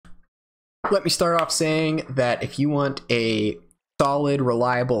Let me start off saying that if you want a solid,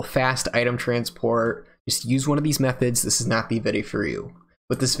 reliable, fast item transport, just use one of these methods. This is not the video for you.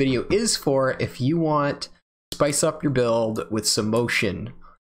 What this video is for, if you want to spice up your build with some motion.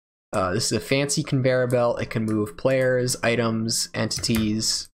 This is a fancy conveyor belt. It can move players, items,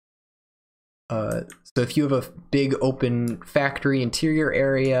 entities. So if you have a big open factory interior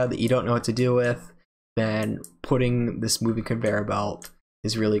area that you don't know what to do with, then putting this moving conveyor belt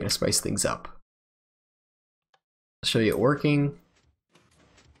is really going to spice things up. I'll show you it working.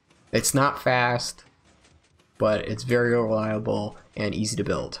 It's not fast, but it's very reliable and easy to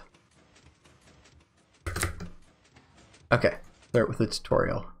build. Okay, start with the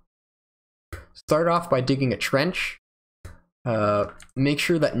tutorial. Start off by digging a trench. Make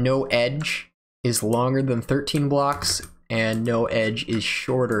sure that no edge is longer than 13 blocks and no edge is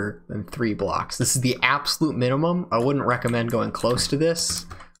shorter than 3 blocks. This is the absolute minimum. I wouldn't recommend going close to this,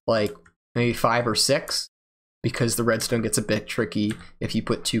 like maybe 5 or 6, because the redstone gets a bit tricky if you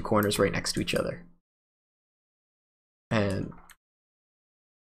put 2 corners right next to each other. And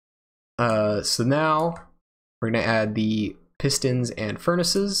so now we're going to add the pistons and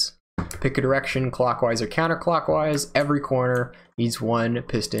furnaces. Pick a direction, clockwise or counterclockwise. Every corner needs 1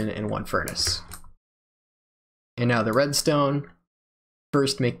 piston and 1 furnace. And now the redstone.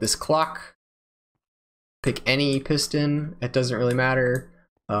 First make this clock. Pick any piston, it doesn't really matter,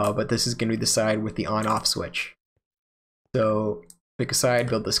 but this is going to be the side with the on-off switch. So pick a side,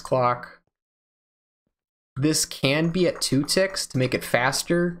 build this clock. This can be at 2 ticks to make it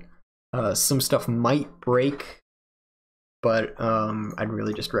faster. Some stuff might break, but I'd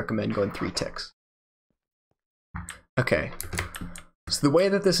really just recommend going 3 ticks. Okay, so the way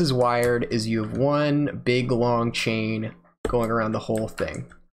that this is wired is you have one big long chain going around the whole thing.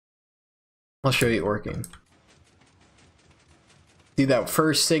 I'll show you it working. See that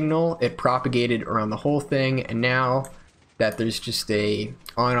first signal? It propagated around the whole thing, and now that there's just a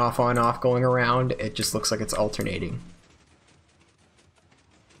on-off going around, it just looks like it's alternating.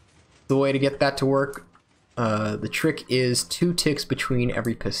 The way to get that to work, the trick is 2 ticks between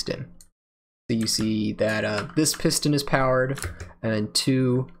every piston. So you see that this piston is powered, and then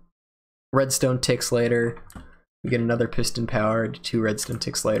 2 redstone ticks later, we get another piston powered, 2 redstone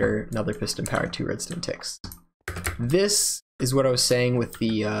ticks later, another piston powered, 2 redstone ticks. This is what I was saying with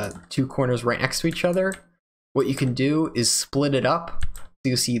the 2 corners right next to each other. What you can do is split it up. So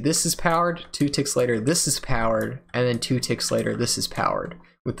you see this is powered, 2 ticks later this is powered, and then 2 ticks later this is powered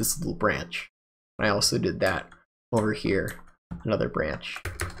with this little branch. I also did that over here, another branch.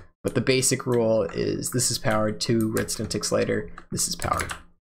 But the basic rule is this is powered, 2 redstone ticks later, this is powered.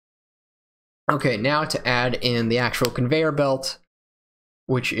 Okay, now to add in the actual conveyor belt,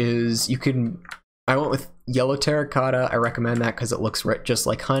 which is, I went with yellow terracotta. I recommend that because it looks just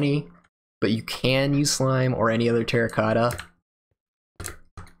like honey, but you can use slime or any other terracotta.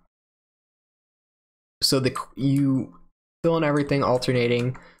 So you fill in everything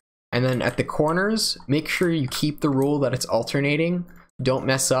alternating, and then at the corners, make sure you keep the rule that it's alternating. Don't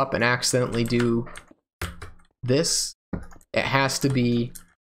mess up and accidentally do this. It has to be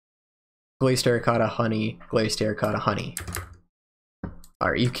glazed terracotta, honey, glazed terracotta, honey.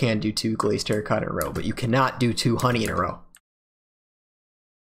 Alright, you can do 2 glazed terracotta in a row, but you cannot do 2 honey in a row.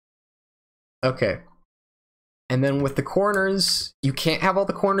 Okay. And then with the corners, you can't have all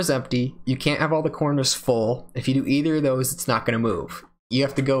the corners empty. You can't have all the corners full. If you do either of those, it's not going to move. You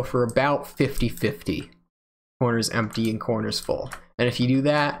have to go for about 50-50. Corners empty and corners full. And if you do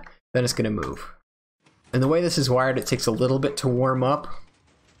that, then it's going to move. And the way this is wired, it takes a little bit to warm up,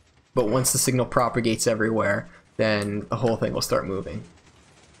 but once the signal propagates everywhere, then the whole thing will start moving.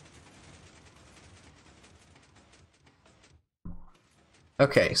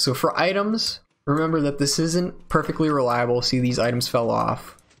 Okay, so for items, remember that this isn't perfectly reliable. See, these items fell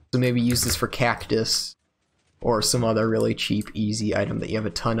off. So maybe use this for cactus or some other really cheap, easy item that you have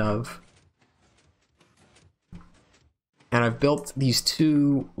a ton of. And I've built these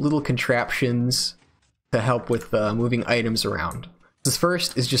 2 little contraptions to help with moving items around. This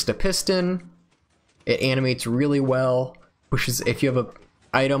first is just a piston. It animates really well. Pushes, if you have an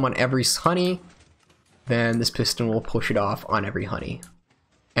item on every honey, then this piston will push it off on every honey.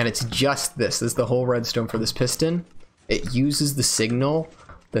 And it's just this. This is the whole redstone for this piston. It uses the signal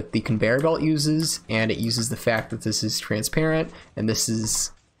that the conveyor belt uses, and it uses the fact that this is transparent, and this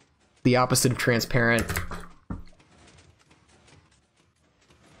is the opposite of transparent.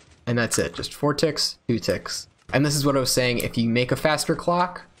 And that's it, just 4 ticks, 2 ticks. And this is what I was saying, if you make a faster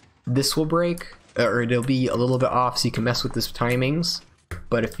clock, this will break, or it'll be a little bit off so you can mess with this timings.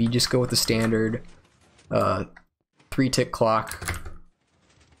 But if you just go with the standard 3-tick clock,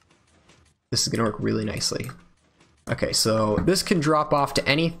 this is going to work really nicely. Okay, so this can drop off to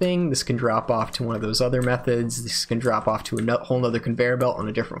anything. This can drop off to one of those other methods. This can drop off to a whole nother conveyor belt on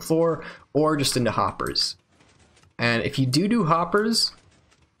a different floor, or just into hoppers. And if you do hoppers,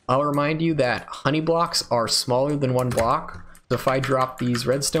 I'll remind you that honey blocks are smaller than 1 block. So if I drop these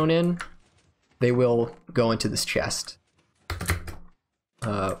redstone in, they will go into this chest.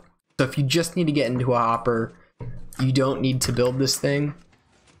 So if you just need to get into a hopper, you don't need to build this thing,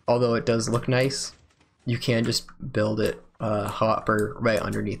 although it does look nice. You can just build it hopper right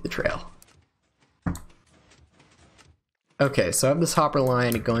underneath the trail. Okay, so I have this hopper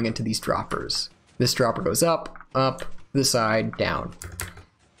line going into these droppers. This dropper goes up, this side, down.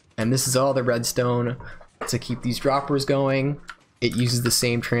 And this is all the redstone to keep these droppers going. It uses the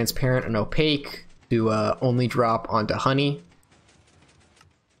same transparent and opaque to only drop onto honey.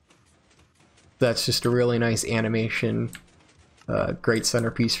 That's just a really nice animation. Great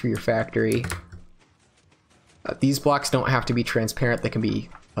centerpiece for your factory. These blocks don't have to be transparent. They can be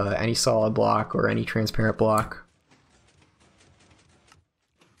any solid block or any transparent block.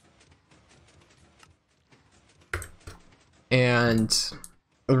 And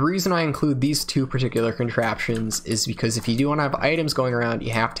the reason I include these 2 particular contraptions is because if you do want to have items going around,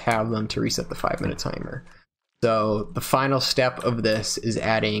 you have to have them to reset the 5-minute timer. So the final step of this is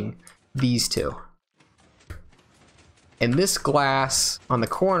adding these 2. And this glass on the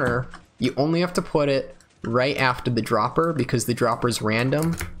corner, you only have to put it right after the dropper because the dropper is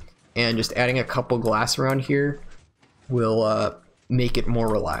random, and just adding a couple glass around here will make it more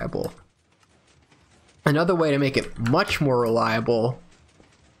reliable. Another way to make it much more reliable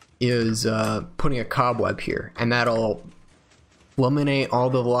is putting a cobweb here, and that'll eliminate all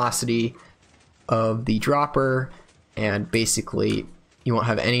the velocity of the dropper, and basically you won't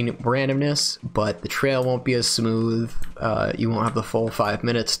have any randomness, but the trail won't be as smooth. You won't have the full 5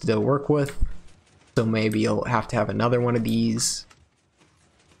 minutes to work with, so maybe you'll have to have another one of these.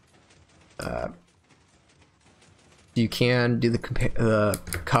 You can do the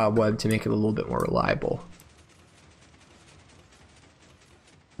cobweb to make it a little bit more reliable.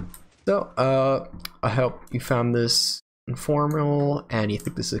 So, I hope you found this informational and you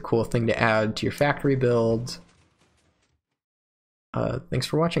think this is a cool thing to add to your factory build. Thanks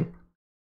for watching.